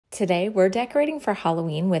Today, we're decorating for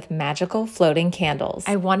Halloween with magical floating candles.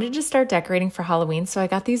 I wanted to start decorating for Halloween, so I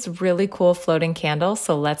got these really cool floating candles,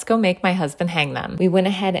 so let's go make my husband hang them. We went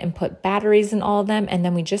ahead and put batteries in all of them, and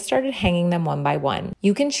then we just started hanging them one by one.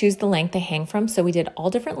 You can choose the length they hang from, so we did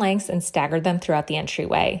all different lengths and staggered them throughout the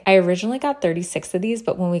entryway. I originally got 36 of these,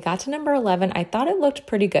 but when we got to number 11, I thought it looked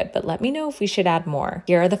pretty good, but let me know if we should add more.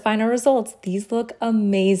 Here are the final results. These look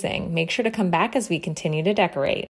amazing. Make sure to come back as we continue to decorate.